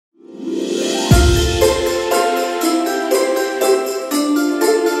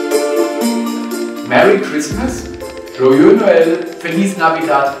Christmas, Joyeux Noël, Feliz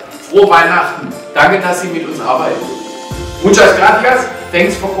Navidad, frohe Weihnachten. Danke, dass Sie mit uns arbeiten. Muchas gracias.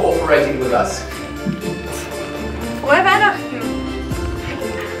 Thanks for cooperating with us. Frohe Weihnachten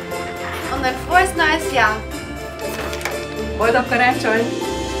und ein frohes neues Jahr. Buen Corazón.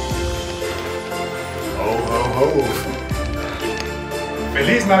 Ho, ho, ho.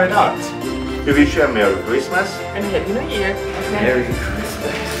 Feliz Navidad. We wish you a Merry Christmas And Happy New Year. Merry Christmas.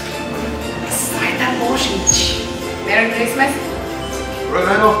 Merry Christmas. Frohe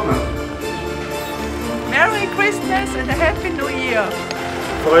Weihnachten. Merry Christmas and a Happy New Year.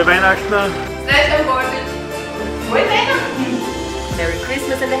 Frohe Weihnachten. Frohe Weihnachten. Merry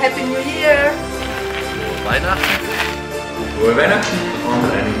Christmas and a Happy New Year. Weihnachten. Frohe Weihnachten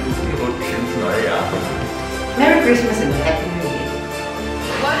und einen guten Rutsch ins neue Jahr. Merry Christmas and Happy New Year.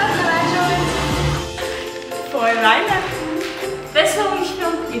 Frohe Weihnachten. Wesołych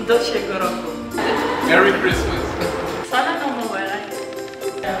świąt i dobrego roku. Merry Christmas. Sanochemia.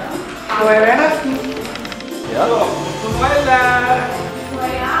 Frohe Weihnachten. Ja.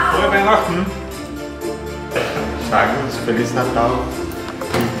 Frohe Weihnachten. Sagen uns Feliz Natal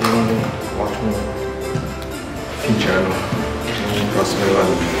e um ótimo fim de ano no próximo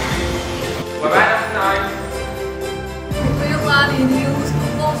ano. Frohe Weihnachten. Veel laden in die jongens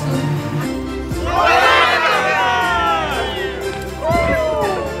gewassen.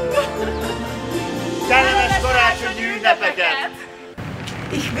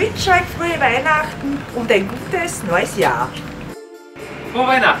 Ich wünsche euch frohe Weihnachten und ein gutes neues Jahr. Frohe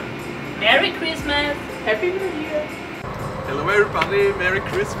Weihnachten. Merry Christmas. Happy New Year. Hello everybody, Merry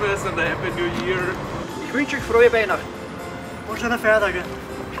Christmas and a Happy New Year. Ich wünsche euch frohe Weihnachten. Und schöne Feiertage.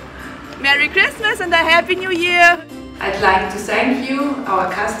 Merry Christmas and a Happy New Year. I'd like to thank you, our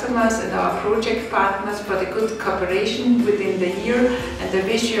customers and our project partners for the good cooperation within the year, and I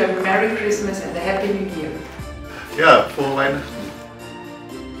wish you a Merry Christmas and a Happy New Year. Ja, frohe Weihnachten.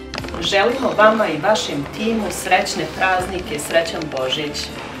 Želimo vama i vašem timu srećne praznike, srećan Božić.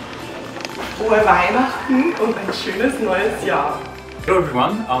 Frohe Weihnachten und ein schönes neues Jahr. Hello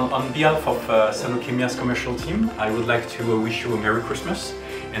everyone, on behalf of Sanochemia's commercial team, I would like to wish you a Merry Christmas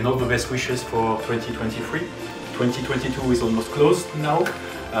and all the best wishes for 2023. 2022 is almost closed now,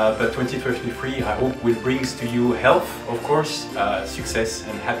 but 2023 I hope will bring to you health, of course, success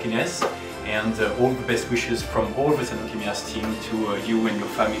and happiness, and all the best wishes from all the Sanochemia's team to you and your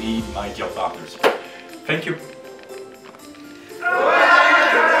family, my dear partners. Thank you.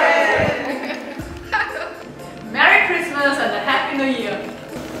 Merry Christmas and a Happy New Year.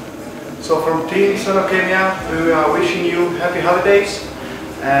 So from Team Sanochemia, we are wishing you happy holidays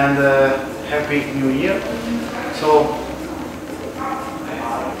and happy New Year. So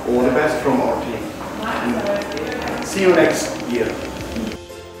all the best from our team. And see you next year.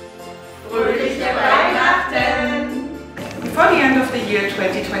 Fröhliche Weihnachten. Before the end of the year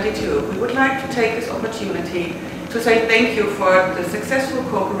 2022, we would like to take this opportunity to say thank you for the successful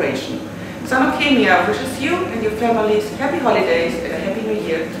cooperation. Sanochemia wishes you and your families happy holidays and a happy new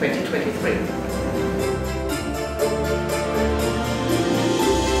year 2023.